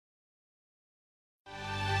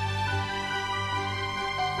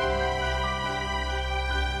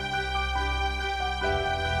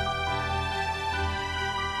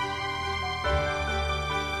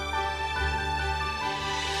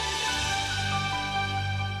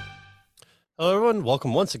Hello, everyone.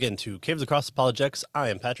 Welcome once again to Caves Across Apologetics. I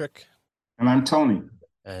am Patrick, And I'm Tony.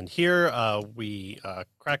 and here we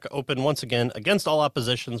crack open once again Against All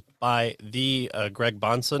Oppositions by the Greg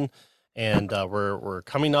Bahnsen, and we're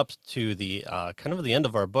coming up to the kind of the end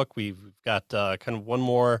of our book. We've got kind of one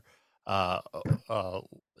more uh, uh,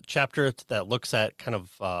 chapter that looks at kind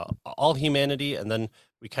of all humanity, and then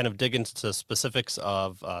we kind of dig into specifics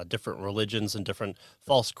of different religions and different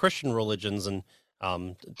false Christian religions and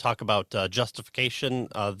talk about justification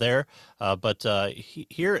there. But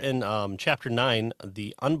here in chapter 9,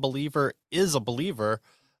 the unbeliever is a believer.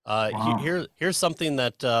 Wow. Here's something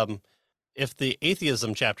that if the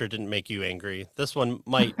atheism chapter didn't make you angry, this one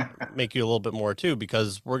might make you a little bit more too,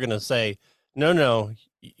 because we're going to say, no, no,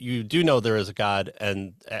 you do know there is a God,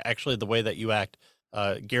 and actually the way that you act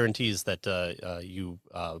guarantees that you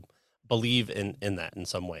believe in that in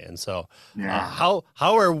some way. And so, Yeah. how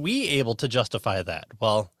are we able to justify that?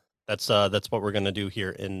 Well, that's what we're going to do here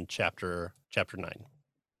in chapter 9.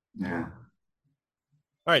 Yeah.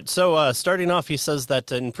 All right, so starting off, he says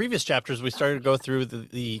that in previous chapters, we started to go through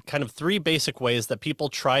the kind of three basic ways that people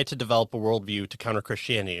try to develop a worldview to counter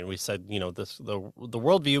Christianity. And we said, the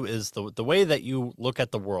worldview is the way that you look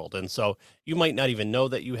at the world. And so you might not even know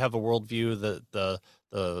that you have a worldview.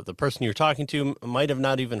 The person you're talking to might have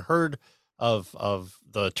not even heard of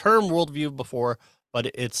the term worldview before, but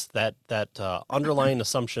it's that underlying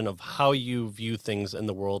assumption of how you view things in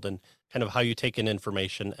the world and kind of how you take in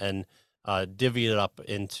information and divvy it up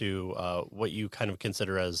into what you kind of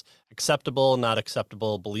consider as acceptable, not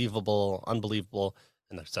acceptable, believable, unbelievable,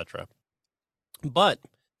 and etc. But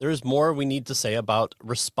there is more we need to say about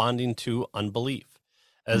responding to unbelief.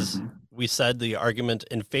 As Hmm. we said, the argument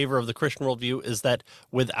in favor of the Christian worldview is that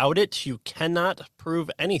without it, you cannot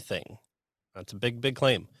prove anything. That's a big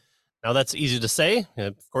claim. Now, that's easy to say.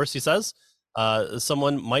 Of course, he says.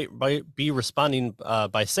 Someone might be responding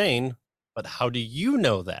by saying, but how do you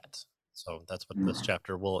know that? So that's what this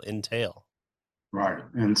chapter will entail. Right.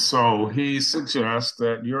 And so he suggests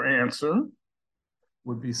that your answer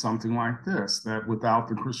would be something like this, that without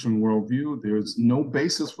the Christian worldview, there's no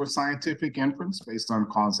basis for scientific inference based on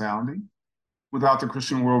causality. Without the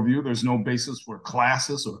Christian worldview, there's no basis for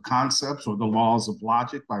classes or concepts or the laws of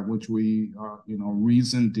logic by which we,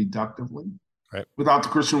 reason deductively. Right. Without the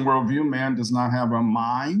Christian worldview, man does not have a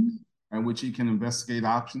mind in which he can investigate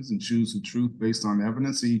options and choose the truth based on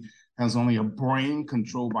evidence. He has only a brain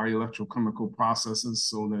controlled by electrochemical processes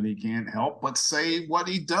so that he can't help but say what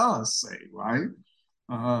he does say, right?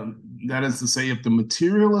 Uh, that is to say, if the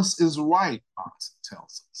materialist is right, Bahnsen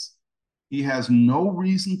tells us, he has no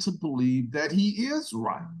reason to believe that he is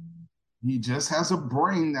right. He just has a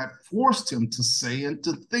brain that forced him to say and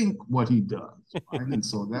to think what he does, right? And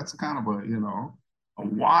so that's kind of a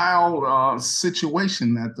wild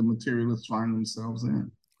situation that the materialists find themselves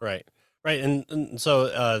in. Right. Right. And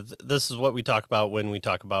so this is what we talk about when we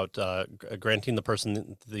talk about granting the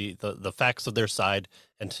person the facts of their side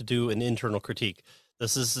and to do an internal critique.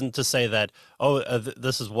 This isn't to say that,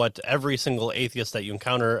 this is what every single atheist that you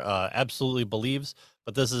encounter absolutely believes,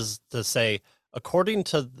 but this is to say, according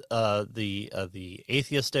to the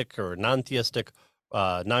atheistic or non-theistic,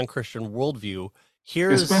 non-Christian worldview,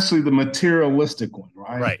 here's Especially the materialistic one,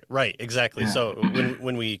 right? right, exactly. Yeah. So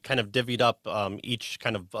when we kind of divvied up each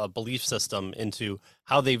kind of belief system into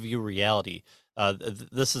how they view reality,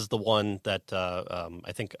 this is the one that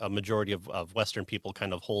I think a majority of Western people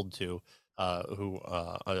kind of hold to, who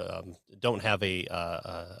don't have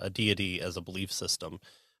a deity as a belief system,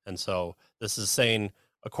 and so this is saying,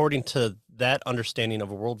 according to that understanding of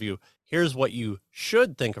a worldview, here's what you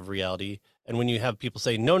should think of reality. And when you have people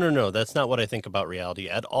say, no, no, no, that's not what I think about reality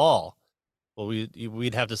at all, well,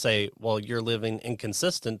 we'd have to say, well, you're living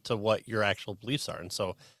inconsistent to what your actual beliefs are, and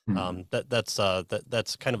so Hmm.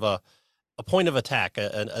 that's kind of a point of attack,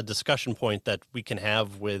 a discussion point that we can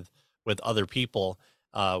have with other people,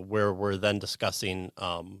 where we're then discussing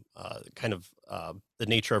kind of the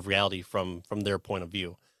nature of reality from their point of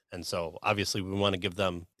view. And so, obviously, we want to give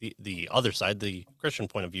them the other side, the Christian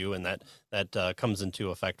point of view, and that comes into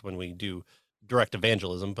effect when we do direct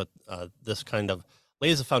evangelism. But this kind of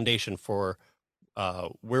lays a foundation for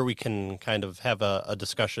where we can kind of have a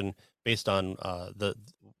discussion based on the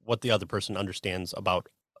what the other person understands about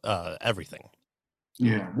everything.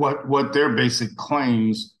 Yeah. What their basic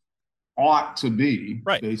claims ought to be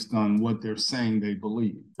Right, based on what they're saying they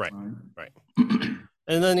believe, right, right? right.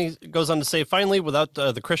 And then he goes on to say, finally, without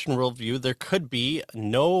the Christian worldview, there could be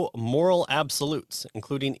no moral absolutes,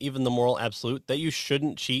 including even the moral absolute that you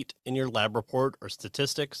shouldn't cheat in your lab report or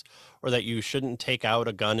statistics, or that you shouldn't take out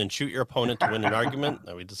a gun and shoot your opponent to win an argument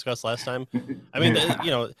that we discussed last time. I mean,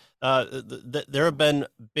 there have been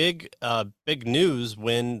big news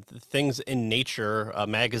when things in Nature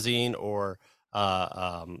magazine or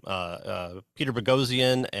Peter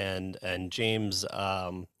Boghossian and James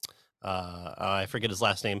I forget his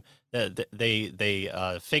last name.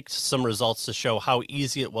 They faked some results to show how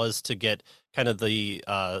easy it was to get kind of the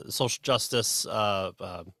social justice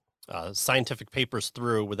scientific papers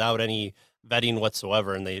through without any vetting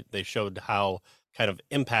whatsoever, and they showed how kind of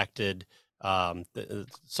impacted the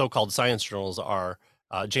so-called science journals are.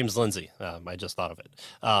 James Lindsay, I just thought of it.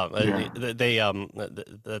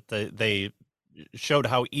 They showed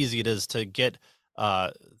how easy it is to get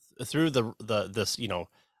through this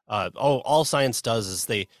all science does is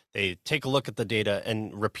they take a look at the data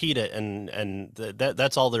and repeat it, and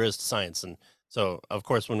that's all there is to science. And so, of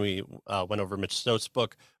course, when we went over Mitch Stote's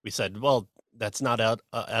book, we said, well, that's not at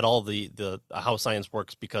all the how science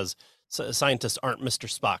works, because scientists aren't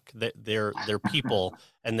Mr. Spock. They're people,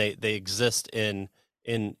 and they exist in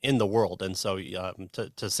the world. And so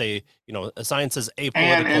to say, science is apolitical,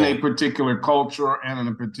 and in a particular culture and in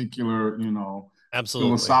a particular, absolutely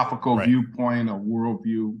philosophical viewpoint, a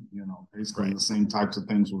worldview, basically the same types of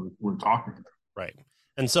things we're talking about. Right.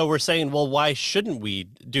 And so we're saying, well, why shouldn't we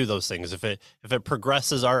do those things? If it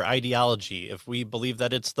progresses our ideology, if we believe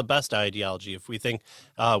that it's the best ideology, if we think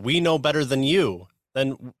we know better than you,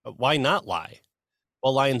 then why not lie?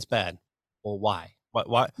 Well, lying's bad. Well, why?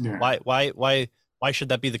 Why should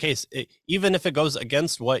that be the case? Even if it goes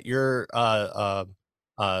against what your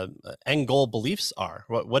end goal beliefs are.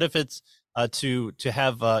 What if it's to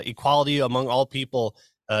have equality among all people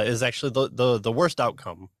is actually the worst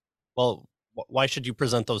outcome? Well, why should you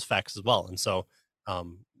present those facts as well? And so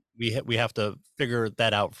we have to figure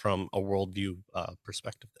that out from a worldview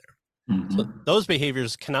perspective there. Mm-hmm. So those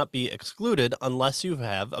behaviors cannot be excluded unless you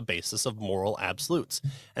have a basis of moral absolutes.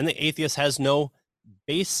 And the atheist has no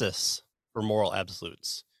basis for moral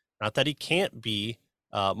absolutes. Not that he can't be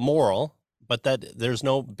moral, but that there's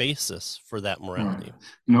no basis for that morality. Right.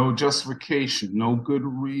 No justification, no good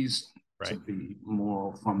reason to be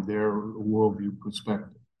moral from their worldview perspective.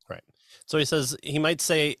 Right. So he says, he might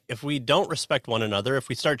say, if we don't respect one another, if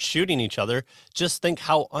we start shooting each other, just think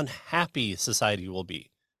how unhappy society will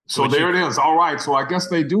be. So there it is. All right. So I guess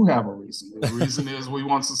they do have a reason. The reason is we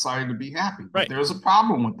want society to be happy. But there's a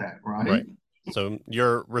problem with that, right? So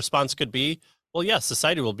your response could be, well, yes,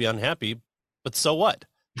 society will be unhappy, but so what?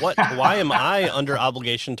 Why am I under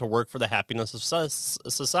obligation to work for the happiness of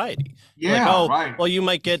society? Yeah, well, you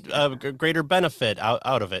might get a greater benefit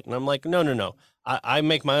out of it. And I'm like, no. I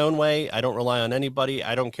make my own way. I don't rely on anybody.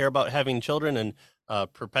 I don't care about having children and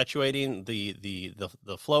perpetuating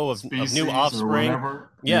the flow of new offspring.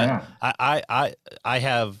 Yeah. I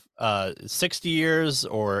have 60 years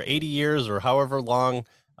or 80 years or however long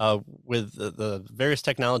with the various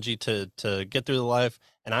technology to get through the life,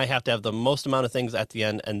 and I have to have the most amount of things at the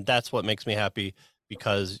end, and that's what makes me happy,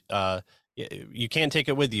 because you can't take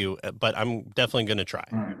it with you, but I'm definitely going to try.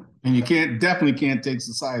 Right. And you definitely can't take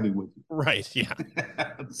society with you. Right. Yeah.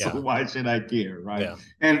 So why should I care? Right. Yeah.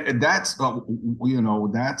 And that's,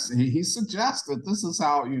 he suggests that this is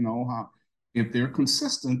how if they're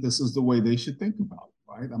consistent, this is the way they should think about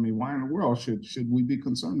it. Right. I mean, why in the world should we be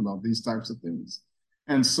concerned about these types of things?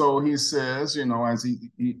 And so he says, as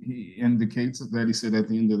he indicates that he said at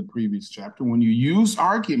the end of the previous chapter, when you use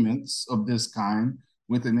arguments of this kind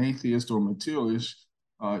with an atheist or materialist,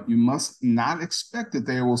 you must not expect that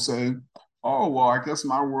they will say, oh, well, I guess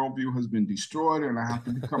my worldview has been destroyed and I have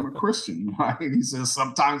to become a Christian, right? He says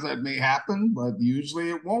sometimes that may happen, but usually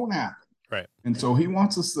it won't happen. Right. And so he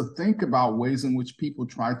wants us to think about ways in which people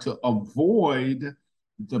try to avoid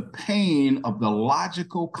the pain of the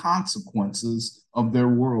logical consequences of their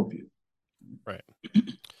worldview. Right.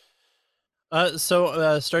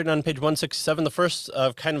 So starting on page 167, the first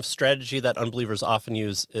kind of strategy that unbelievers often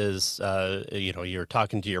use is, you're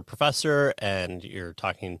talking to your professor and you're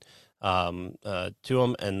talking to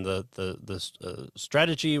them, and the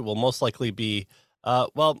strategy will most likely be,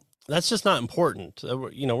 well, that's just not important.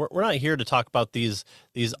 We're not here to talk about these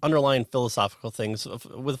underlying philosophical things.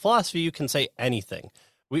 With philosophy, you can say anything.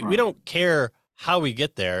 We don't care how we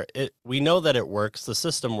get there. We know that it works. The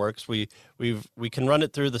system works. We can run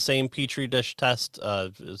it through the same Petri dish test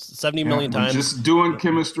 70 million times. Just doing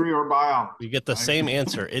chemistry or biology. You get the same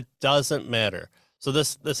answer. It doesn't matter. So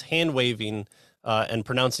this hand waving and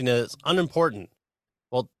pronouncing it as unimportant.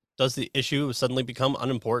 Well, does the issue suddenly become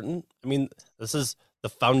unimportant? I mean, this is the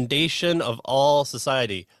foundation of all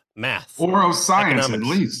society: math, Or of science, at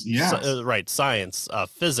economics, least. Yes. right, science,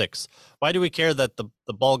 physics. Why do we care that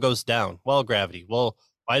the ball goes down? Well, gravity. Well,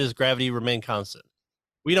 why does gravity remain constant?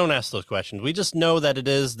 We don't ask those questions. We just know that it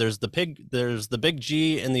is. There's the big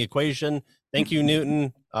G in the equation. Thank you,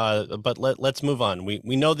 Newton. But let's move on.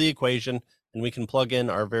 We know the equation, and we can plug in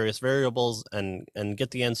our various variables and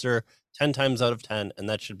get the answer 10 times out of 10, and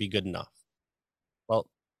that should be good enough. Well,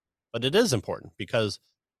 but it is important, because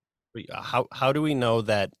how do we know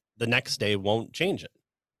that the next day won't change it?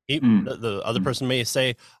 The other person may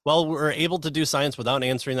say, well, we're able to do science without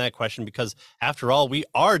answering that question because, after all, we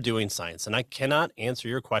are doing science, and I cannot answer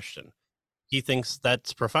your question. He thinks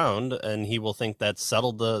that's profound, and he will think that's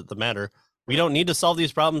settled the matter. We don't need to solve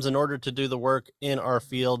these problems in order to do the work in our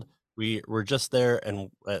field. We're just there, and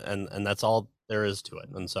that's all there is to it.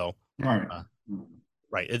 And so, Right.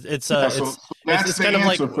 Right. So that's the kind of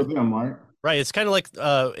like, answer for them, right? right. It's kind of like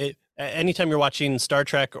anytime you're watching Star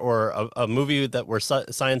Trek or a movie where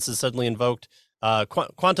science is suddenly invoked,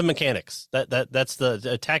 quantum mechanics. That's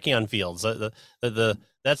the tachyon fields.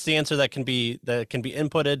 That's the answer that can be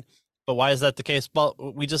inputted. But why is that the case? Well,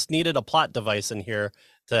 we just needed a plot device in here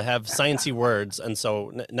to have sciencey words, and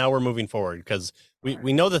so now we're moving forward because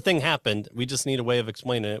we know the thing happened. We just need a way of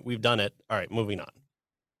explaining it. We've done it. All right, moving on.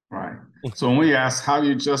 Right. So when we ask, how do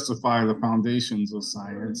you justify the foundations of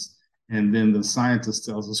science? And then the scientist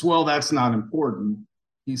tells us, well, that's not important.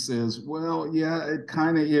 He says, well, yeah, it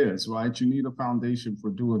kind of is, right? You need a foundation for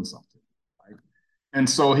doing something, right? And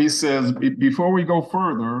so he says, before we go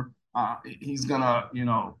further, he's going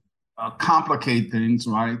to, complicate things,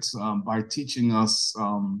 right? By teaching us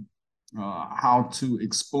how to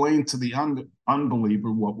explain to the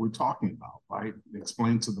unbeliever what we're talking about, right?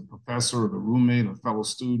 Explain to the professor or the roommate, a fellow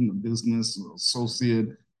student, a business associate,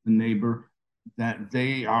 a neighbor, that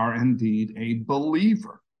they are indeed a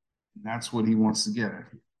believer. And that's what he wants to get at.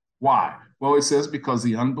 Why? Well, it says because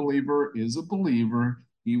the unbeliever is a believer,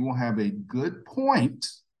 he will have a good point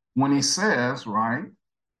when he says, right,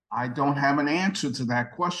 I don't have an answer to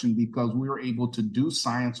that question because we are able to do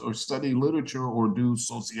science or study literature or do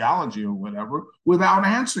sociology or whatever without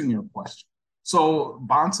answering your question. So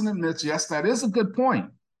Bahnsen admits, yes, that is a good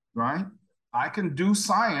point, right? I can do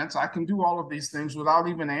science, I can do all of these things without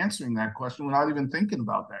even answering that question, without even thinking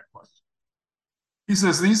about that question. He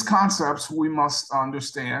says these concepts we must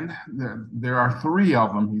understand. There are three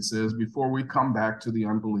of them, he says, before we come back to the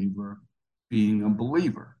unbeliever being a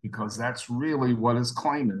believer, because that's really what his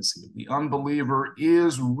claim is here. The unbeliever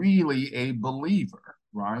is really a believer,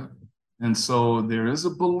 right? And so there is a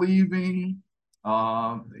believing.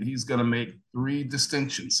 He's going to make three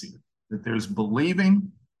distinctions here: that there's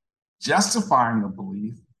believing, justifying a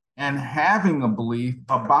belief, and having a belief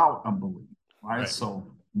about a belief, right?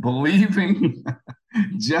 So believing,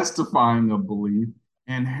 justifying a belief,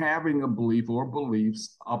 and having a belief or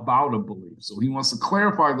beliefs about a belief. So he wants to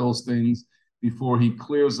clarify those things before he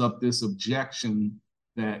clears up this objection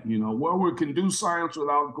that, well, we can do science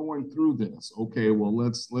without going through this. Okay, well,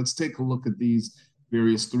 let's take a look at these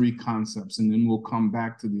various three concepts, and then we'll come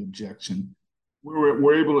back to the objection.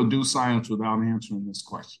 We're able to do science without answering this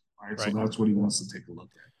question, right? So that's what he wants to take a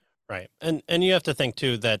look at. Right. And you have to think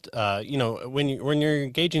too that when you're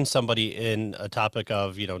engaging somebody in a topic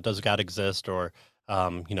of, does God exist, or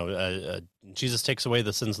Jesus takes away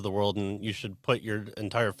the sins of the world and you should put your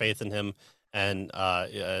entire faith in him and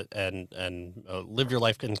live your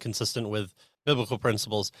life consistent with biblical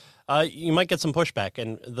principles, you might get some pushback.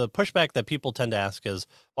 And the pushback that people tend to ask is,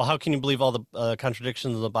 well, how can you believe all the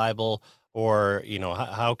contradictions of the Bible? Or,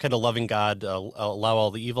 how can a loving God allow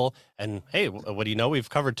all the evil? And hey, what do you know? We've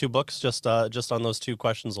covered two books just on those two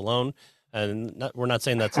questions alone. And we're not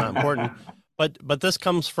saying that's not important, but this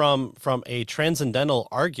comes from a transcendental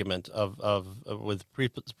argument with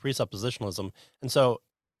presuppositionalism. And so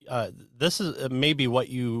this is maybe what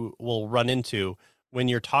you will run into when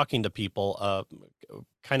you're talking to people,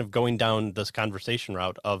 kind of going down this conversation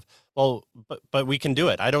route of, well, but we can do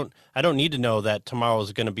it. I don't need to know that tomorrow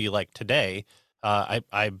is going to be like today. I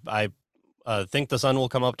think the sun will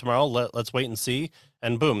come up tomorrow. Let's wait and see.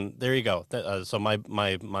 And boom, there you go. So my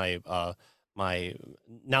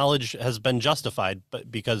knowledge has been justified, but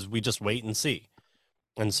because we just wait and see.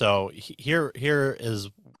 And so here is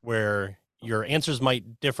where your answers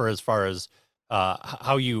might differ as far as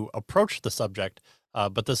how you approach the subject.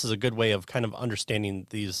 But this is a good way of kind of understanding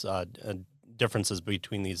these differences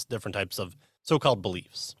between these different types of so-called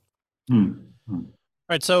beliefs. Mm-hmm. All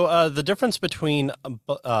right. So the difference between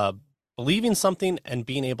believing something and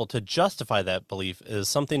being able to justify that belief is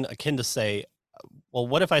something akin to say, Well,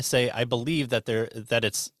 what if I say I believe that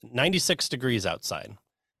it's 96 degrees outside?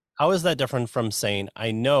 How is that different from saying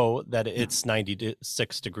I know that it's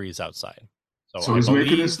 96 degrees outside? So So I he's making a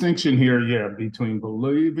believe, distinction here, yeah, between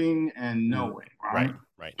believing and knowing, right?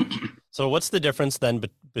 right, right. So what's the difference then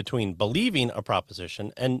between believing a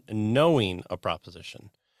proposition and knowing a proposition?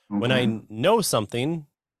 When Okay. I know something,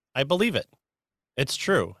 I believe it. It's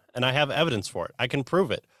true, and I have evidence for it. I can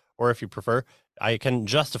prove it, or if you prefer, I can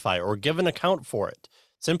justify or give an account for it.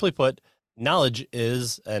 Simply put, knowledge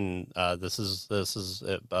is, and this is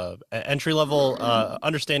entry level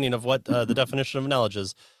understanding of what the definition of knowledge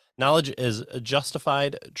is. Knowledge is a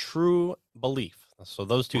justified true belief. So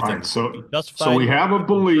those two Right. things: be So we justified, have a being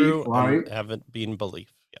belief, true, and right? have it being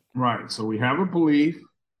belief. Yep. Right. So we have a belief.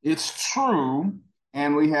 It's true,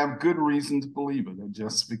 and we have good reason to believe it, a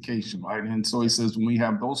justification, right? And so he says when we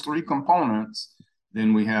have those three components,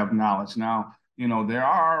 then we have knowledge. Now, there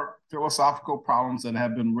are philosophical problems that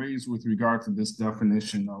have been raised with regard to this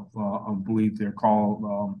definition of belief. They're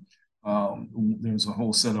called there's a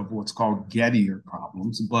whole set of what's called Gettier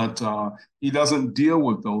problems, but he doesn't deal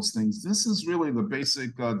with those things. This is really the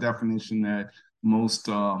basic definition that most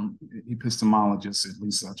epistemologists, at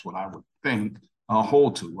least that's what I would think,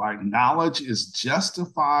 hold to, right? Knowledge is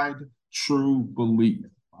justified true belief,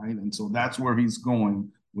 right? And so that's where he's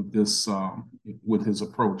going with this, with his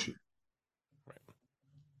approach here.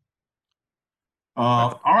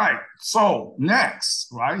 All right. So next,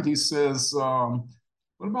 right? He says,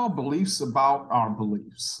 what about beliefs about our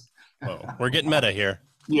beliefs? Whoa, we're getting meta here.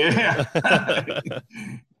 Yeah.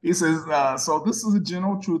 He says, so this is a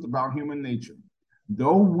general truth about human nature.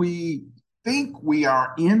 Though we think we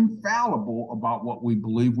are infallible about what we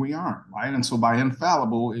believe we aren't, right? And so by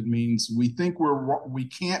infallible, it means we think we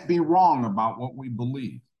can't be wrong about what we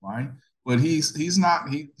believe, right? But he's not,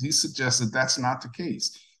 he suggests that that's not the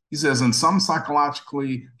case. He says in some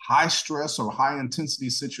psychologically high stress or high intensity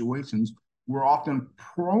situations, we're often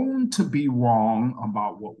prone to be wrong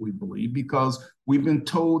about what we believe because we've been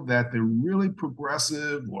told that the really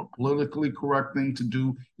progressive or politically correct thing to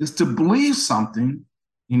do is to believe something,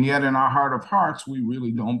 and yet in our heart of hearts, we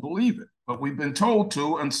really don't believe it. But we've been told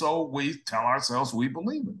to, and so we tell ourselves we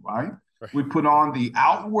believe it, right? Right. We put on the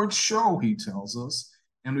outward show, he tells us,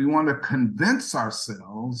 and we want to convince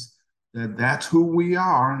ourselves that that's who we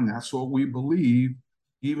are and that's what we believe,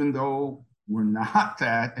 even though we're not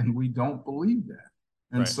that and we don't believe that.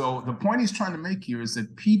 And so the point he's trying to make here is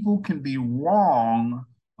that people can be wrong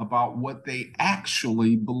about what they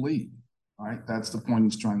actually believe, right? That's the point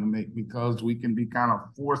he's trying to make, because we can be kind of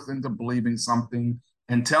forced into believing something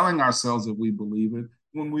and telling ourselves that we believe it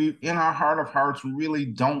when we, in our heart of hearts, really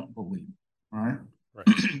don't believe it, right?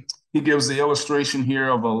 He gives the illustration here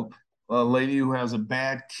of a lady who has a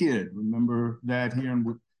bad kid. Remember that here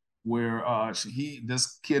in where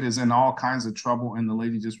this kid is in all kinds of trouble, and the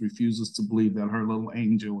lady just refuses to believe that her little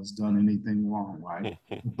angel has done anything wrong, right?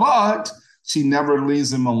 But she never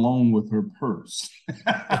leaves him alone with her purse.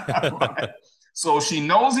 Right? So she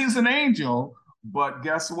knows he's an angel, but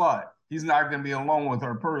guess what? He's not going to be alone with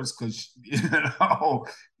her purse because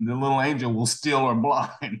the little angel will steal her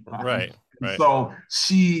blind. Right. So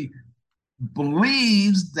she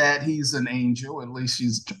believes that he's an angel. At least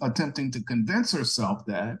she's attempting to convince herself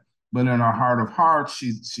that. But in her heart of hearts,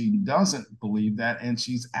 she doesn't believe that, and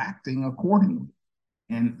she's acting accordingly.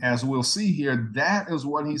 And as we'll see here, that is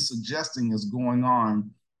what he's suggesting is going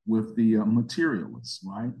on with the materialists,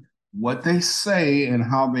 right? What they say and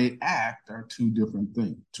how they act are two different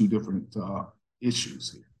things, two different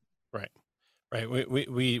issues here. Right.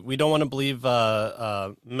 We don't want to believe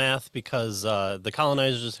math because the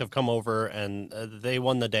colonizers have come over and they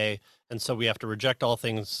won the day, and so we have to reject all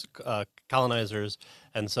things colonizers.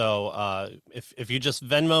 And so if you just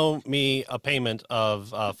Venmo me a payment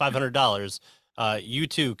of $500, you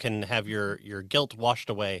too can have your guilt washed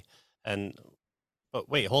away. But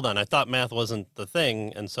wait, hold on. I thought math wasn't the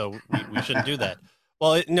thing, and so we shouldn't do that.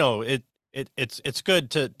 Well, it's good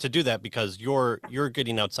to do that because you're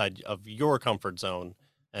getting outside of your comfort zone,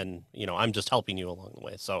 and I'm just helping you along the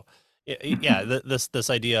way. So yeah, this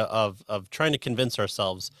idea of trying to convince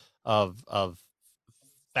ourselves of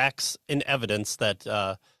facts and evidence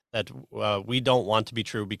that we don't want to be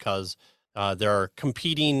true because there are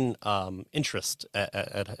competing interests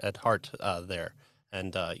at heart there.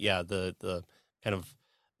 And yeah, the kind of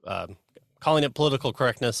calling it political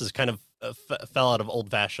correctness is kind of fell out of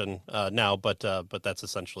old fashion now, but that's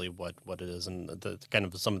essentially what it is, and the kind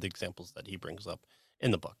of some of the examples that he brings up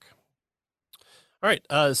in the book. All right.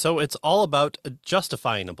 So it's all about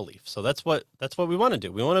justifying a belief. So that's what we want to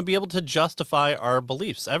do. We want to be able to justify our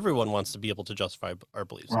beliefs. Everyone wants to be able to justify our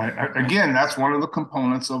beliefs. Right. Again, that's one of the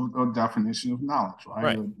components of a definition of knowledge, right?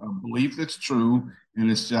 Right. A belief that's true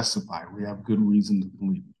and it's justified. We have good reason to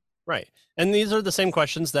believe it. Right. And these are the same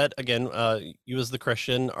questions that, again, you as the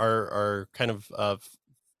Christian are kind of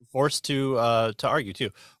forced to argue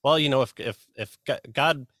too. Well, if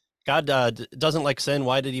God doesn't like sin,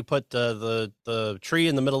 why did he put the tree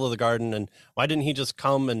in the middle of the garden, and why didn't he just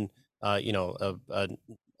come and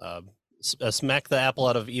smack the apple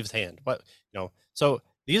out of Eve's hand? What So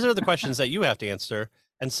these are the questions that you have to answer,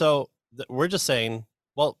 and so we're just saying,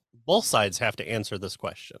 well, both sides have to answer this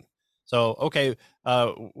question. So okay,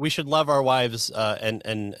 we should love our wives and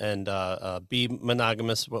be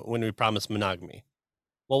monogamous when we promise monogamy.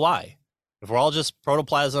 Well, why? If we're all just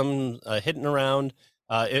protoplasm hitting around,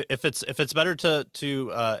 if it's better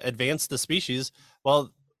to advance the species,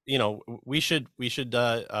 well, we should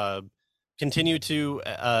continue to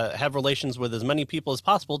have relations with as many people as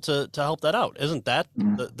possible to help that out. Isn't that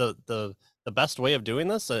the best way of doing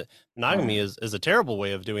this? Monogamy is a terrible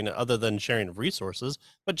way of doing it, other than sharing of resources,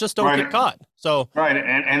 but just don't get caught. So right,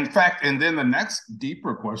 and in fact, and then the next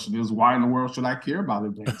deeper question is, why in the world should I care about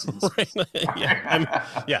advancing? Right.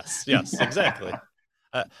 Yes, exactly.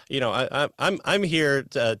 I'm here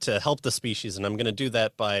to help the species, and I'm going to do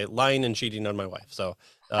that by lying and cheating on my wife. So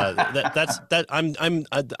I'm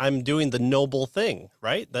doing the noble thing,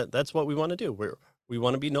 right? That's what we want to do. We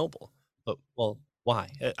want to be noble. But well,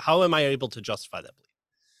 why? How am I able to justify that belief?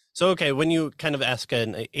 So okay, when you kind of ask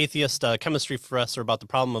an atheist chemistry professor about the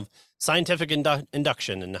problem of scientific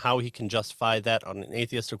induction and how he can justify that on an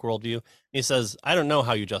atheistic worldview, he says, I don't know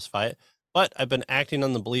how you justify it, but I've been acting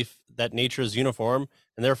on the belief that nature is uniform,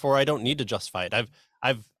 and therefore I don't need to justify it.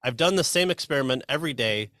 I've done the same experiment every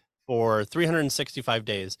day for 365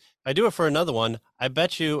 days. If I do it for another one, I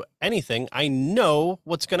bet you anything, I know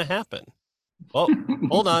what's going to happen. Well,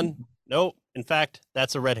 hold on. No, in fact,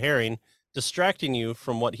 that's a red herring, distracting you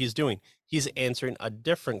from what he's doing. He's answering a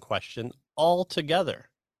different question altogether.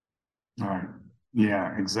 All right.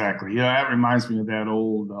 Yeah, exactly. Yeah, that reminds me of that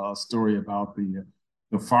old story about the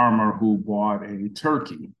farmer who bought a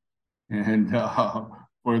turkey, and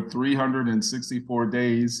for 364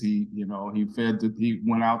 days, he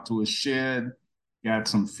went out to a shed, got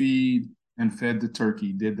some feed, and fed the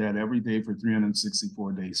turkey. Did that every day for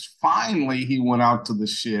 364 days. Finally, he went out to the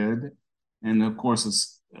shed, and of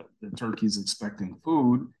course, the turkey's expecting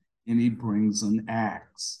food, and he brings an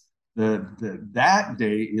axe. That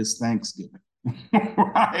day is Thanksgiving.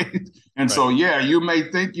 Right. And right. So, yeah, you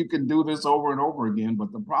may think you can do this over and over again,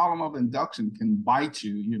 but the problem of induction can bite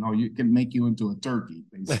you. You can make you into a turkey,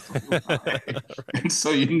 basically. Right? Right. And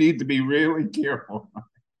so you need to be really careful.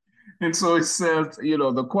 And so it says,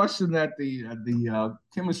 the question that the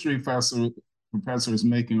chemistry professor is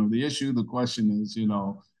making of the issue, the question is,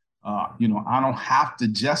 I don't have to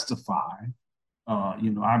justify.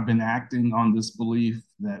 I've been acting on this belief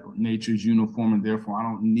that nature is uniform and therefore I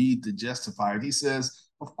don't need to justify it. He says,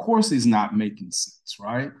 of course, he's not making sense,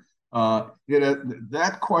 right?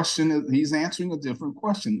 That question, he's answering a different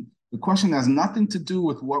question. The question has nothing to do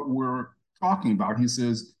with what we're talking about. He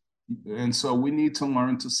says, and so we need to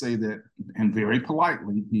learn to say that, and very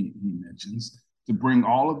politely, he mentions, to bring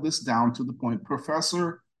all of this down to the point,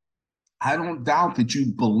 Professor, I don't doubt that you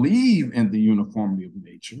believe in the uniformity of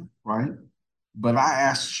nature, right? But I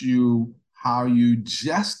asked you how you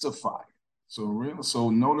justify it. So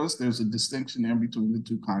notice there's a distinction in between the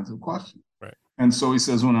two kinds of questions. Right. And so he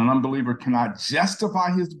says, when an unbeliever cannot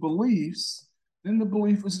justify his beliefs, then the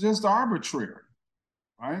belief is just arbitrary,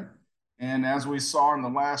 right? And as we saw in the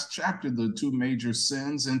last chapter, the two major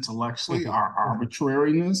sins intellectually are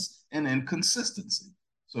arbitrariness and inconsistency.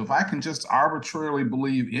 So if I can just arbitrarily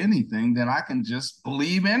believe anything, then I can just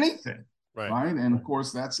believe anything. Right. And of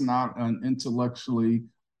course, that's not an intellectually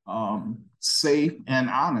safe and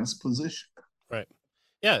honest position. Right.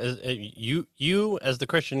 Yeah. You as the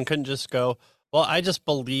Christian couldn't just go, well, I just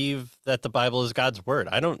believe that the Bible is God's word.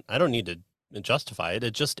 I don't need to justify it.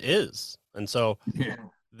 It just is. And so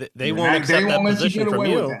they won't accept that position from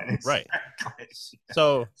you. Right.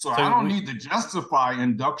 So I don't need to justify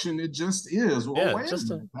induction. It just is. Well,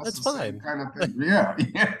 that's fine. Kind of thing. Yeah.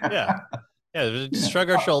 Yeah, just shrug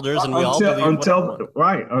our shoulders and we all believe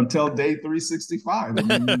until day 365.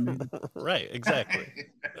 Right, exactly.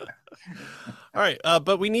 All right,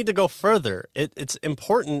 but we need to go further. It's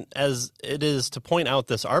important as it is to point out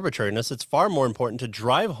this arbitrariness. It's far more important to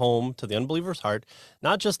drive home to the unbeliever's heart,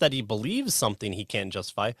 not just that he believes something he can't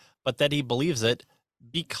justify, but that he believes it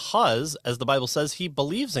because, as the Bible says, he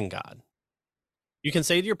believes in God. You can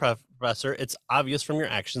say to your professor, it's obvious from your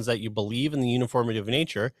actions that you believe in the uniformity of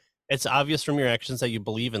nature. It's obvious from your actions that you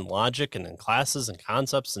believe in logic and in classes and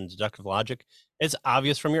concepts and deductive logic. It's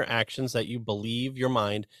obvious from your actions that you believe your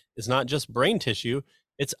mind is not just brain tissue.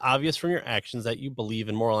 It's obvious from your actions that you believe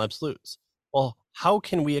in moral absolutes. Well, how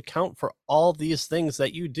can we account for all these things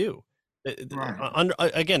that you do? Right.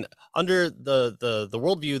 Again, under the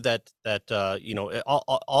worldview that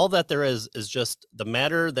all that there is just the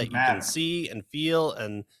matter The that you can matter. see and feel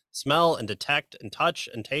and smell and detect and touch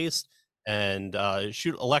and taste and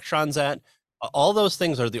shoot electrons at. All those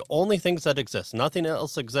things are the only things that exist. Nothing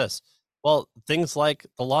else exists. Well, things like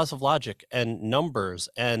the laws of logic and numbers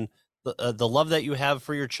and the love that you have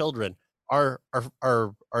for your children are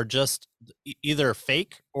just either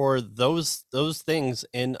fake or those things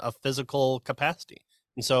in a physical capacity.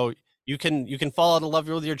 And so you can fall out of love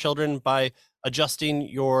with your children by adjusting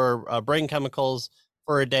your brain chemicals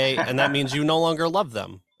for a day, and that means you no longer love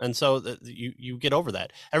them. And so you get over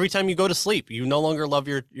that. Every time you go to sleep, you no longer love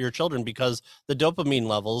your children because the dopamine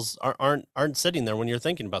levels aren't sitting there when you're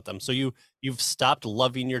thinking about them. So you've stopped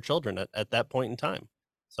loving your children at that point in time.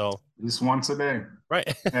 So At least once a day, right.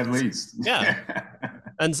 at least. Yeah.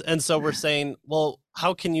 And so we're saying, well,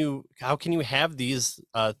 how can you have these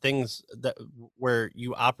things that where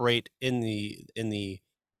you operate in the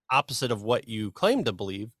opposite of what you claim to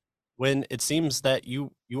believe when it seems that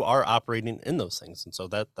you are operating in those things? And so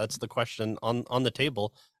that's the question on the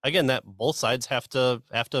table again that both sides have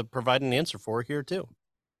to provide an answer for here too.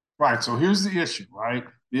 Right. So here's the issue, right?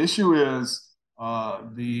 The issue is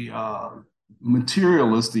the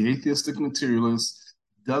materialist, the atheistic materialist,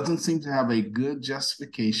 doesn't seem to have a good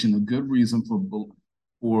justification, a good reason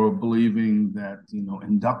for believing that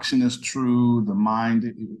induction is true, the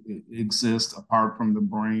mind exists apart from the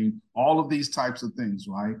brain, all of these types of things,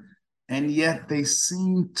 right? And yet they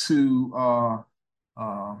seem to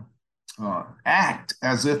uh, act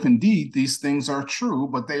as if indeed these things are true,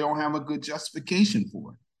 but they don't have a good justification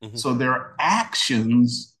for it. Mm-hmm. So their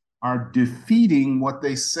actions are defeating what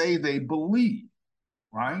they say they believe,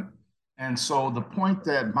 right? And so the point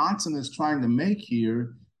that Monson is trying to make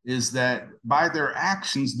here is that by their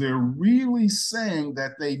actions, they're really saying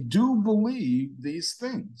that they do believe these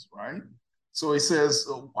things, right? So he says,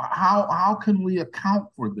 how can we account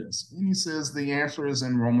for this? And he says the answer is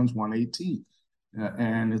in Romans 1:18.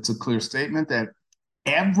 And it's a clear statement that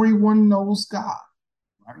everyone knows God.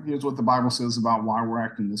 Right? Here's what the Bible says about why we're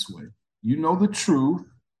acting this way. You know the truth,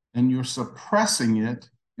 and you're suppressing it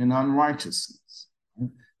in unrighteousness. Right?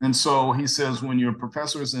 And so he says, when your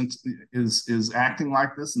professor is acting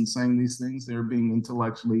like this and saying these things, they're being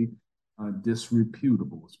intellectually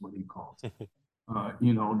disreputable, is what he calls it.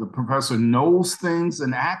 The professor knows things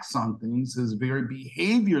and acts on things. His very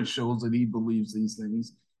behavior shows that he believes these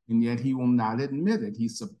things, and yet he will not admit it. He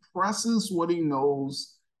suppresses what he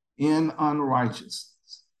knows in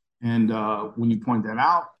unrighteousness. And when you point that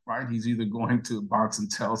out, right, he's either going to, Barton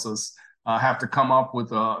tells us, have to come up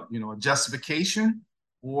with a justification,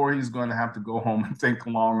 or he's going to have to go home and think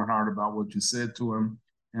long and hard about what you said to him.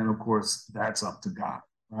 And of course, that's up to God,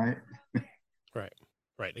 right? Right.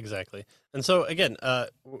 Right, exactly. And so again,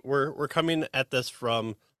 we're coming at this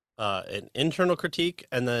from an internal critique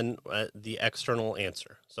and then the external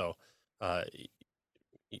answer. So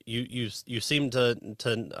you seem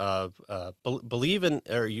to believe in,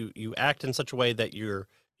 or you act in such a way that you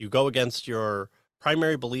go against your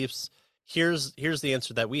primary beliefs. Here's the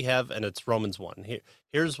answer that we have, and it's Romans 1.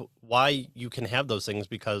 Here's why you can have those things,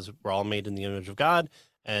 because we're all made in the image of God,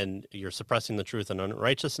 and you're suppressing the truth and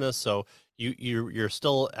unrighteousness. So you're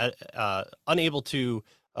still unable to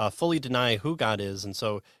fully deny who God is. And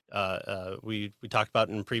so we talked about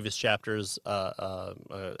in previous chapters,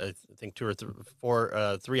 I think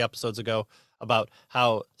three episodes ago, about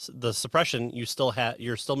how the suppression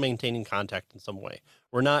you're still maintaining contact in some way.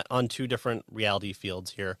 We're not on two different reality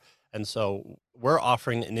fields here, and so we're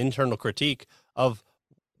offering an internal critique of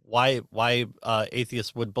why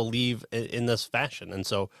atheists would believe in this fashion. And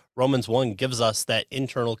so Romans 1 gives us that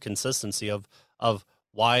internal consistency of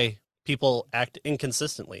why people act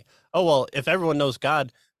inconsistently. Oh, well, if everyone knows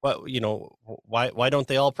God, why don't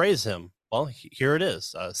they all praise him? Well, here it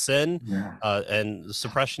is. Sin Yeah. and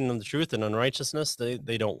suppression of the truth and unrighteousness,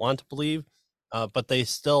 they don't want to believe, but they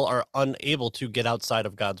still are unable to get outside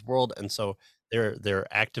of God's world. And so they're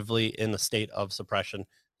actively in a state of suppression.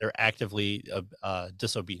 They're actively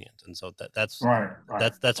disobedient, and so that's Right.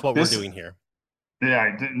 that's what we're doing here.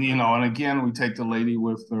 Yeah, and again, we take the lady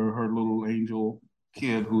with her little angel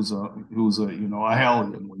kid who's a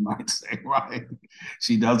hellion, we might say, right?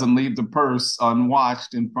 She doesn't leave the purse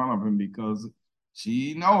unwatched in front of him because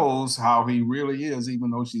She knows how he really is,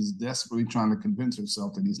 even though she's desperately trying to convince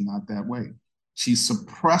herself that he's not that way. She's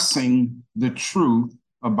suppressing the truth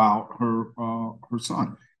about her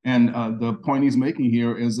son. And the point he's making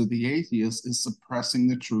here is that the atheist is suppressing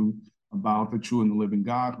the truth about the true and the living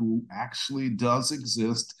God, who actually does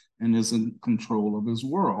exist and is in control of his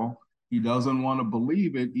world. He doesn't want to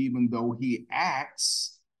believe it, even though he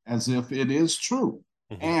acts as if it is true,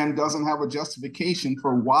 and doesn't have a justification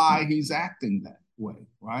for why he's acting that way,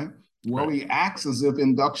 right? Well, he acts as if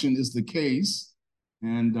induction is the case,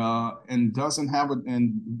 and doesn't have it,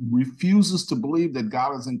 and refuses to believe that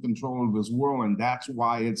God is in control of his world, and that's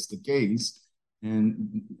why it's the case.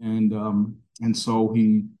 And so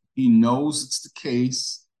he knows it's the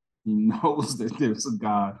case. He knows that there's a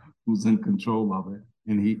God who's in control of it,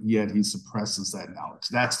 and yet he suppresses that knowledge.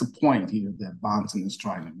 That's the point here that Bahnsen is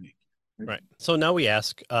trying to make. Right. So now we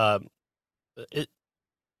ask,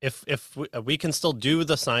 if we can still do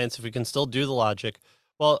the science, if we can still do the logic,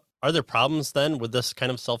 well, are there problems then with this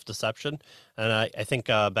kind of self-deception? And I think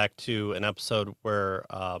back to an episode where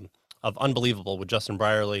of Unbelievable with Justin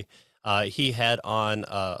Brierley, he had on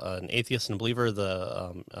an atheist and a believer.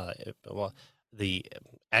 The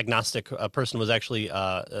agnostic person was actually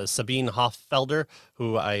Sabine Hoffelder,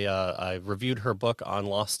 who I reviewed her book on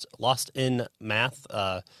Lost in Math,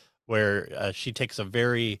 where she takes a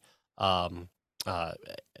very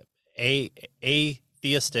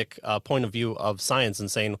atheistic point of view of science and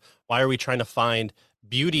saying, why are we trying to find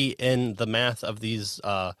beauty in the math of these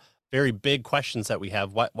very big questions that we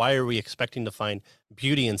have? Why are we expecting to find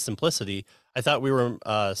beauty in simplicity? I thought we were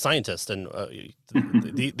scientists, and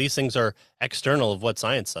these things are external of what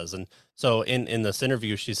science says. And so in this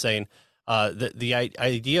interview, she's saying the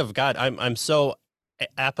idea of God, I'm so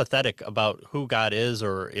apathetic about who God is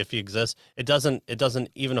or if he exists. It doesn't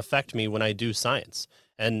even affect me when I do science.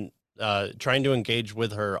 And trying to engage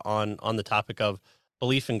with her on the topic of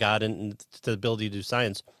belief in God and the ability to do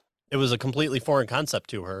science, it was a completely foreign concept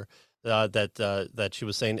to her. That she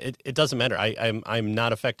was saying it doesn't matter. I'm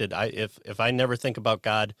not affected. If I never think about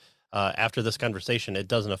God after this conversation, it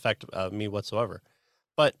doesn't affect me whatsoever.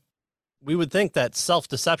 But we would think that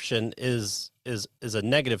self-deception is a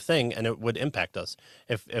negative thing, and it would impact us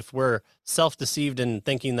if we're self-deceived in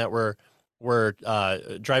thinking that we're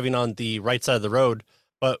driving on the right side of the road,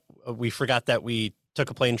 but we forgot that we took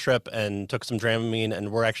a plane trip and took some Dramamine,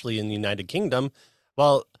 and we're actually in the United Kingdom.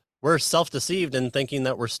 Well, we're self-deceived in thinking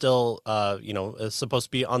that we're still, supposed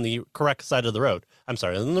to be on the correct side of the road. I'm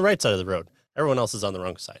sorry, on the right side of the road. Everyone else is on the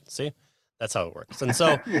wrong side. See, that's how it works. And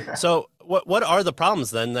so, Yeah. so what are the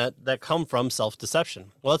problems then that come from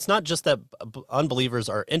self-deception? Well, it's not just that unbelievers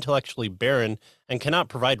are intellectually barren and cannot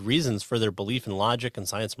provide reasons for their belief in logic and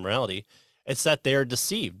science and morality. It's that they are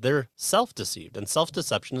deceived. They're self-deceived, and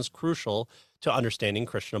self-deception is crucial to understanding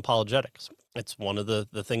Christian apologetics. It's one of the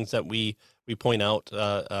things that we point out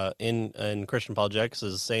in Christian apologetics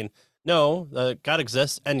is saying, no, God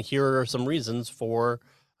exists, and here are some reasons for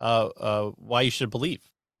why you should believe.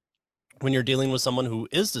 When you're dealing with someone who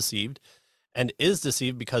is deceived and is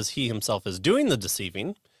deceived because he himself is doing the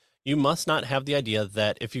deceiving, you must not have the idea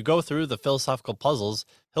that if you go through the philosophical puzzles,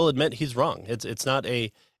 he'll admit he's wrong. It's not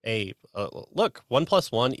a look, 1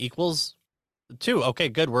 + 1 = 2. Okay,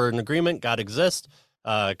 good. We're in agreement. God exists.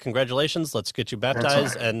 Congratulations. Let's get you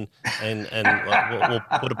baptized, Right. and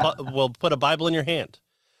we'll put a Bible in your hand.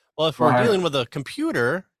 Well, if we're dealing with a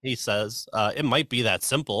computer, he says, it might be that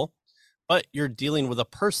simple, but you're dealing with a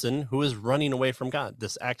person who is running away from God.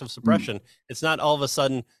 This act of suppression. It's not all of a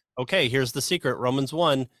sudden, okay, here's the secret. Romans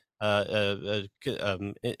 1. In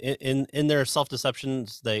their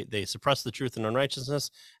self-deceptions, they suppress the truth and unrighteousness,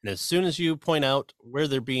 and as soon as you point out where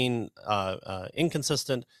they're being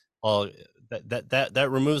inconsistent, well, that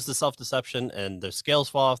removes the self-deception, and their scales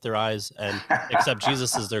fall off their eyes and accept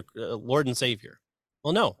Jesus as their Lord and Savior.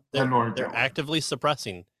 Well, no, they're actively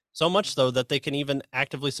suppressing, so much so that they can even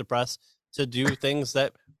actively suppress to do things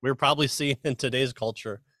that we're probably seeing in today's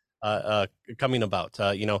culture coming about.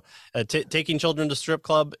 Taking children to strip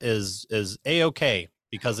club is a-okay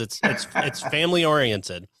because it's family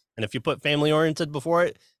oriented, and if you put family oriented before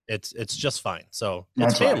it, it's just fine. So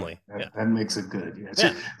it's family. Right. That makes it good. Yeah.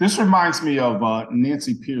 So this reminds me of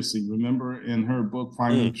Nancy Pearcey. Remember in her book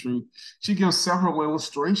Finding Truth, she gives several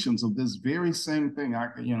illustrations of this very same thing.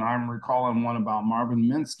 I'm recalling one about Marvin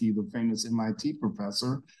Minsky, the famous MIT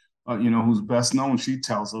professor, who's best known, she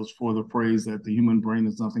tells us, for the phrase that the human brain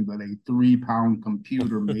is nothing but a 3-pound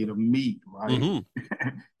computer made of meat, right?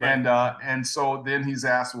 Mm-hmm. And so then he's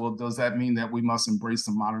asked, well, does that mean that we must embrace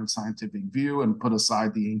the modern scientific view and put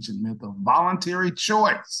aside the ancient myth of voluntary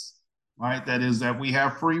choice, right? That is, that we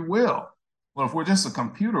have free will. Well, if we're just a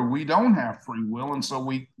computer, we don't have free will, and so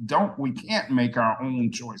we can't make our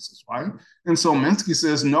own choices, right? And so Minsky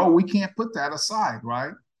says, no, we can't put that aside,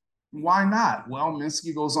 right? Why not? Well,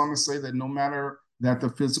 Minsky goes on to say that no matter that the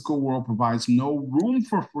physical world provides no room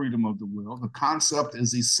for freedom of the will, the concept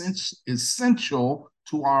is essential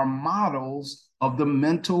to our models of the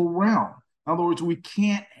mental realm. In other words, we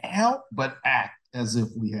can't help but act as if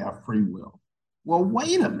we have free will. Well,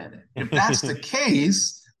 wait a minute. If that's the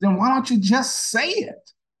case, then why don't you just say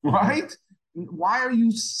it, right? Why are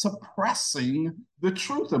you suppressing the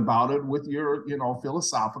truth about it with your,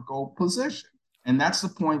 philosophical position? And that's the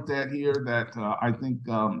point that I think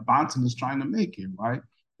Bonson is trying to make here, right?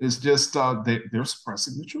 It's just they're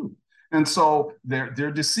suppressing the truth, and so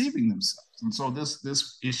they're deceiving themselves, and so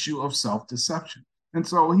this issue of self deception. And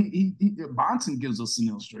so Bonson gives us an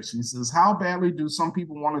illustration. He says, "How badly do some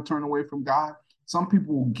people want to turn away from God? Some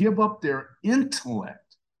people will give up their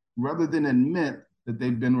intellect rather than admit that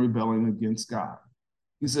they've been rebelling against God."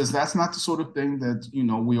 He says that's not the sort of thing that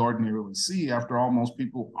we ordinarily see. After all, most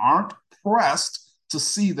people aren't pressed to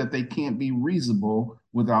see that they can't be reasonable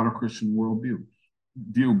without a Christian worldview.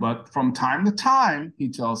 But from time to time, he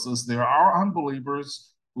tells us there are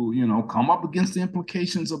unbelievers who come up against the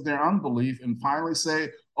implications of their unbelief and finally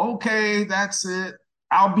say, "Okay, that's it.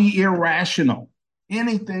 I'll be irrational.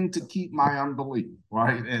 Anything to keep my unbelief,"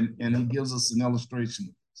 right? And he gives us an illustration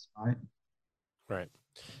of this, right? Right.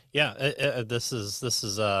 Yeah, this is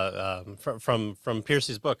from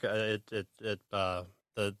Piercy's book.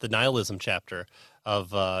 The nihilism chapter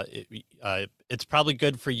of it's probably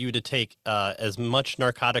good for you to take as much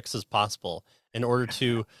narcotics as possible in order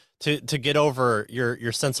to get over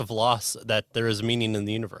your sense of loss that there is meaning in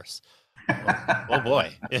the universe. Oh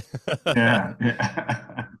boy. Yeah.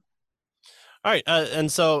 Yeah. All right,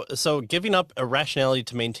 and so giving up a rationality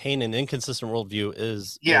to maintain an inconsistent worldview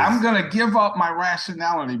is I'm going to give up my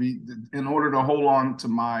rationality in order to hold on to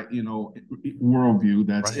my worldview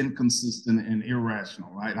that's right. inconsistent and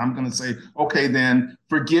irrational, right? I'm going to say, okay, then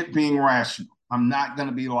forget being rational. I'm not going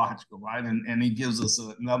to be logical, right? And he gives us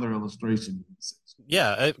another illustration.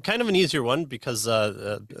 Yeah, kind of an easier one because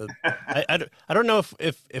I don't know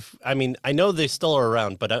if I mean I know they still are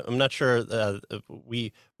around, but I'm not sure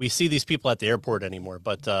we see these people at the airport anymore.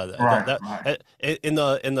 But Right. In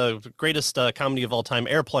the greatest comedy of all time,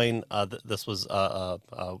 Airplane, this was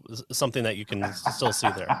something that you can still see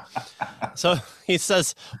there. So he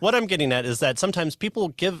says, what I'm getting at is that sometimes people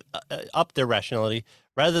give up their rationality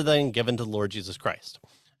rather than given to the Lord Jesus Christ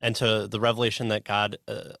and to the revelation that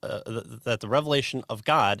that the revelation of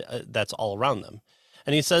God that's all around them.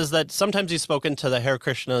 And he says that sometimes he's spoken to the Hare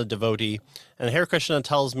Krishna devotee, and the Hare Krishna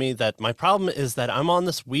tells me that my problem is that I'm on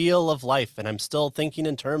this wheel of life and I'm still thinking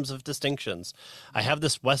in terms of distinctions. I have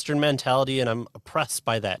this Western mentality and I'm oppressed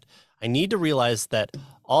by that. I need to realize that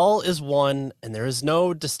all is one and there is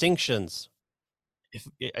no distinctions.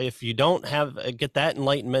 If you don't get that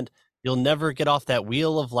enlightenment, you'll never get off that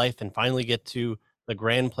wheel of life and finally get to the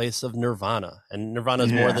grand place of nirvana. And nirvana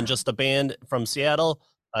is more than just a band from Seattle.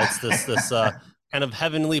 It's this kind of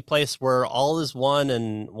heavenly place where all is one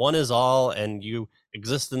and one is all, and you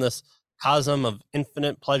exist in this cosm of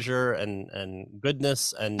infinite pleasure and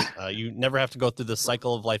goodness, and you never have to go through this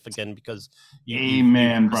cycle of life again because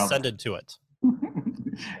you've ascended to it.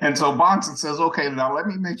 And so Bonson says, okay, now let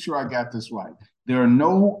me make sure I got this right. There are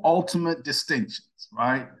no ultimate distinctions,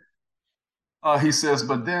 right? He says,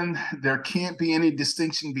 but then there can't be any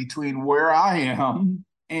distinction between where I am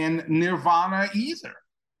and nirvana either,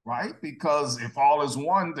 right? Because if all is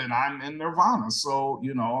one, then I'm in nirvana. So,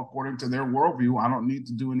 according to their worldview, I don't need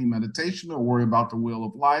to do any meditation or worry about the wheel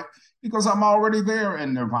of life because I'm already there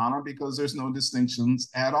in nirvana because there's no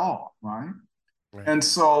distinctions at all, right? And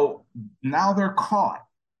so now they're caught,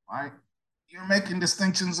 right? You're making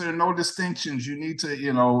distinctions. There are no distinctions. You need to,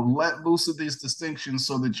 let loose of these distinctions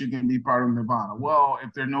so that you can be part of nirvana. Well,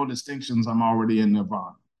 if there are no distinctions, I'm already in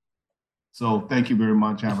nirvana. So thank you very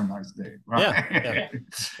much. Have a nice day. Right?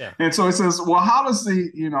 Yeah. And so it says, well, how does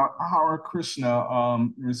Hare Krishna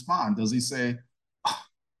respond? Does he say,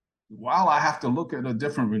 well, I have to look at a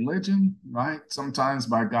different religion, right? Sometimes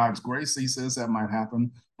by God's grace, he says that might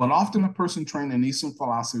happen. But often a person trained in Eastern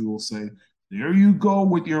philosophy will say, there you go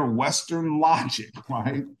with your Western logic,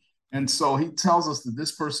 right? And so he tells us that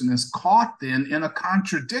this person is caught then in a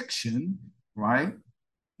contradiction, right?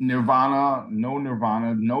 Nirvana,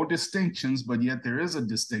 no distinctions, but yet there is a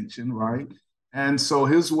distinction, right? And so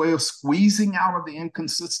his way of squeezing out of the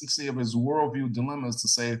inconsistency of his worldview dilemma is to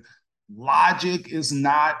say, logic is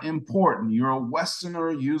not important. You're a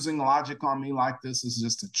Westerner using logic on me like this is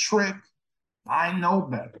just a trick. I know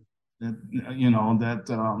better.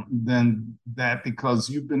 that then that because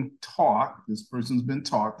you've been taught, this person's been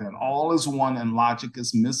taught that all is one and logic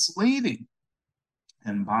is misleading.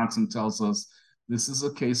 And Bahnsen tells us this is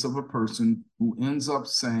a case of a person who ends up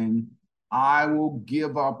saying, I will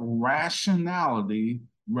give up rationality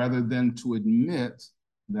rather than to admit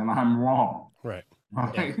that I'm wrong. Right.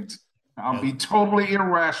 Right. Yeah. I'll be totally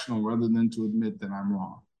irrational rather than to admit that I'm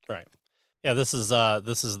wrong. Right. Yeah, this is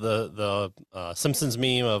the Simpsons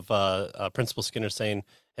meme of Principal Skinner saying,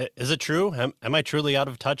 "Is it true? Am I truly out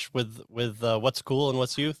of touch with what's cool and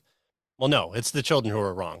what's youth?" Well, no, it's the children who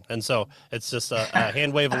are wrong, and so it's just a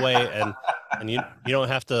hand wave away, and you don't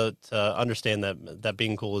have to understand that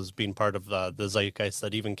being cool is being part of the zeitgeist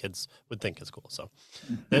that even kids would think is cool. So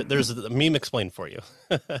there's a meme explained for you.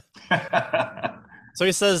 So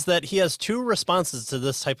he says that he has two responses to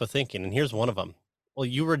this type of thinking, and here's one of them. Well,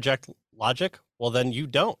 you reject logic. Well, then you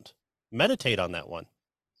don't meditate on that one.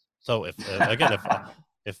 So if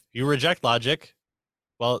you reject logic,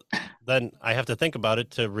 well, then I have to think about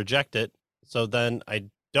it to reject it. So then I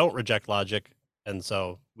don't reject logic, and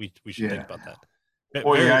so we should think about that.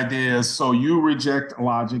 Or the idea is, so you reject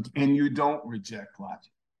logic and you don't reject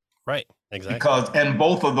logic. Right. Exactly. And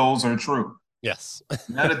both of those are true. Yes.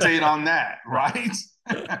 Meditate on that, right?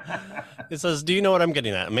 It says, do you know what I'm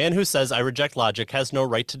getting at? A man who says I reject logic has no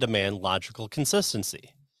right to demand logical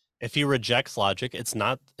consistency. If he rejects logic, it's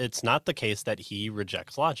not the case that he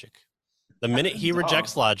rejects logic. The minute he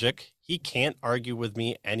rejects logic, he can't argue with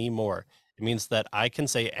me anymore. It means that I can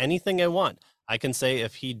say anything I want. I can say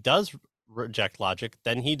if he does reject logic,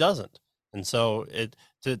 then he doesn't. And so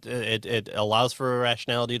it allows for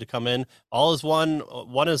rationality to come in. All is one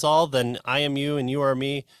is all, then I am you and you are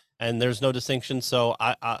me, and there's no distinction. So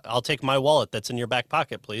I'll take my wallet that's in your back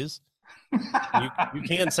pocket, please. You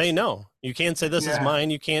can't say no. You can't say this is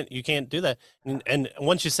mine. You can't do that. And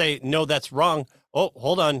once you say no, that's wrong. Oh,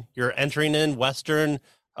 hold on. You're entering in Western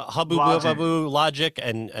logic,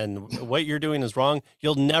 and what you're doing is wrong.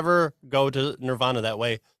 You'll never go to nirvana that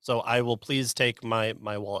way. So I will please take my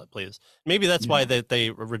wallet, please. Maybe that's why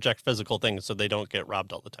they reject physical things, so they don't get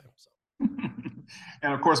robbed all the time. So.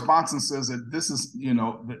 And of course, Bahnsen says that this is,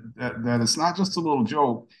 that it's not just a little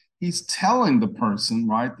joke. He's telling the person,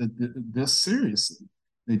 right, that this seriously,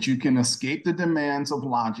 that you can escape the demands of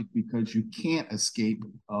logic because you can't escape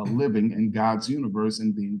living in God's universe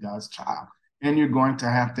and being God's child. And you're going to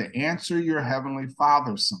have to answer your heavenly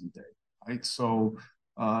Father someday, right? So,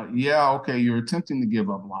 okay, you're attempting to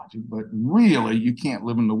give up logic, but really you can't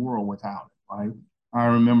live in the world without it, right? I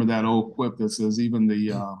remember that old quip that says even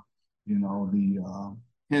the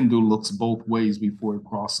Hindu looks both ways before he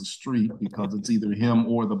crosses the street because it's either him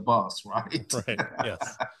or the bus, right? Right.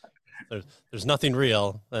 Yes. There's nothing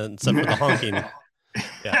real except for the honking.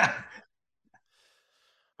 Yeah.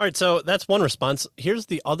 All right. So that's one response. Here's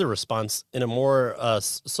the other response in a more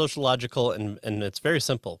sociological, and it's very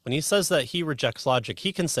simple. When he says that he rejects logic,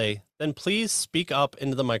 he can say, then please speak up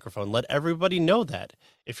into the microphone. Let everybody know that.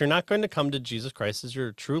 If you're not going to come to Jesus Christ as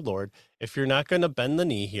your true Lord, if you're not going to bend the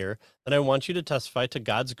knee here, then I want you to testify to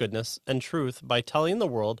God's goodness and truth by telling the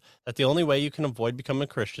world that the only way you can avoid becoming a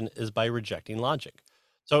Christian is by rejecting logic.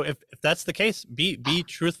 So if that's the case, be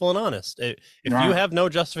truthful and honest. If you have no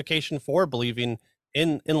justification for believing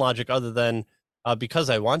in logic other than because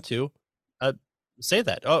I want to, say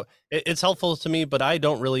that. Oh, it's helpful to me, but I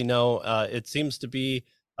don't really know. It seems to be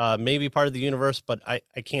maybe part of the universe, but I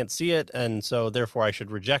can't see it, and so therefore I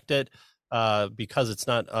should reject it because it's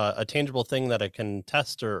not a tangible thing that I can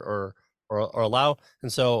test or allow.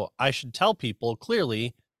 And so I should tell people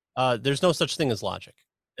clearly there's no such thing as logic.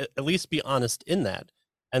 At least be honest in that.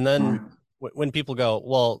 And then when people go,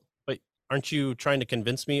 well, but aren't you trying to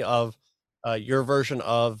convince me of your version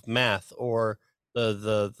of math or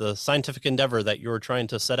the scientific endeavor that you're trying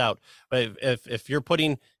to set out? But if you're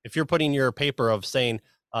putting your paper of saying,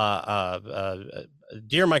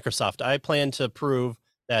 dear Microsoft, I plan to prove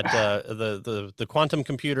that the quantum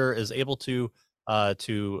computer is able to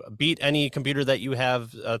beat any computer that you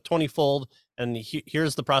have 20-fold, and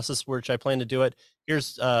here's the process which I plan to do it.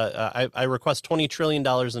 Here's I request $20 trillion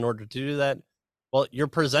in order to do that. Well, you're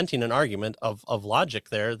presenting an argument of logic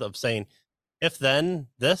there of saying, if then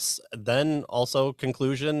this, then also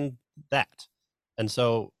conclusion that. And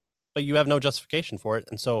so, but you have no justification for it.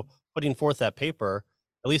 And so putting forth that paper,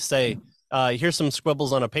 at least say, here's some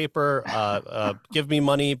scribbles on a paper, give me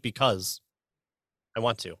money because I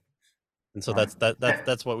want to. And so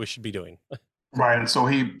that's what we should be doing. Right. And so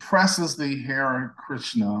he presses the Hare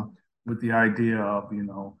Krishna with the idea of,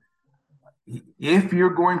 if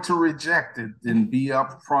you're going to reject it, then be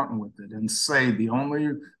upfront with it and say the only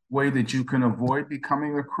way that you can avoid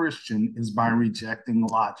becoming a Christian is by rejecting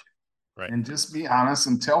logic. Right. And just be honest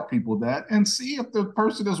and tell people that and see if the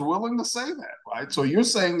person is willing to say that, right? So you're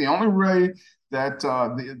saying the only way that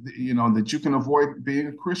that you can avoid being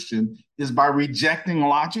a Christian is by rejecting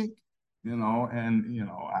logic, and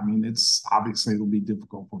I mean, it's obviously it'll be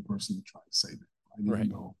difficult for a person to try to say that, right?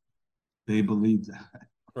 Even though they believe that.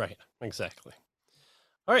 Right, exactly.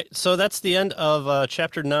 All right, so that's the end of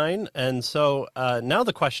chapter 9. And so now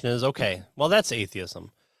the question is, okay, well, that's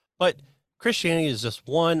atheism. But Christianity is just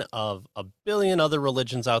one of a billion other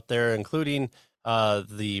religions out there, including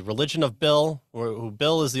the religion of Bill, who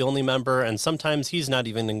Bill is the only member, and sometimes he's not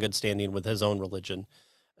even in good standing with his own religion.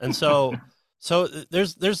 And so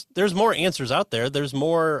there's more answers out there. There's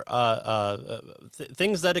more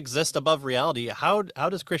things that exist above reality. How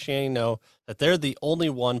does Christianity know that they're the only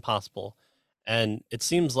one possible? And it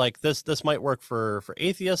seems like this might work for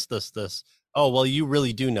atheists. Oh, well, you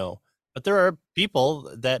really do know. But there are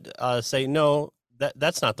people that say no,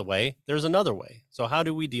 that's not the way. There's another way. So how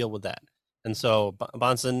do we deal with that? And so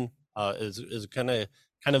Bahnsen is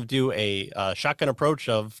kind of do a shotgun approach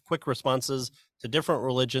of quick responses to different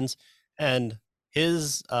religions, and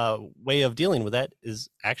his way of dealing with that is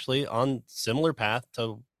actually on similar path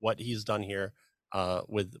to what he's done here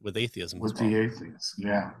with atheism. With the atheists,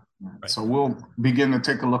 yeah. Right. So we'll begin to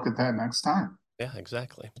take a look at that next time. Yeah,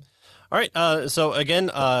 exactly. All right. So again,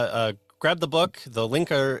 grab the book. The link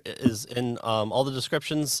is in all the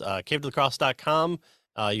descriptions, cavetotocross.com.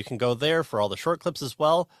 You can go there for all the short clips as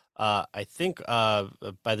well. I think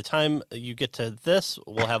by the time you get to this,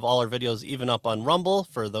 we'll have all our videos even up on Rumble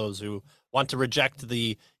for those who want to reject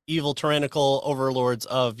the evil tyrannical overlords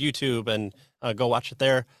of YouTube and go watch it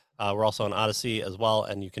there. We're also on Odyssey as well,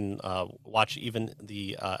 and you can watch even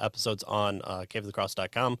the episodes on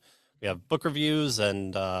cavetotocross.com. We have book reviews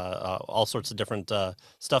and all sorts of different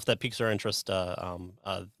stuff that piques our interest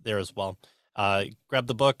there as well. Grab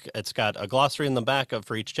the book. It's got a glossary in the back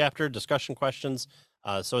for each chapter, discussion questions.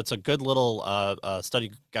 So it's a good little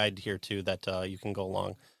study guide here too that you can go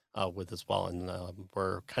along with as well. And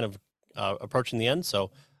we're kind of approaching the end.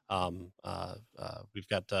 So we've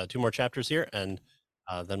got 2 more chapters here, and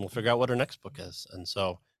then we'll figure out what our next book is. And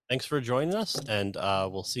so thanks for joining us, and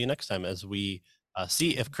we'll see you next time as we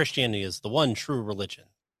see if Christianity is the one true religion.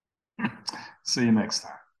 See you next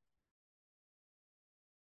time.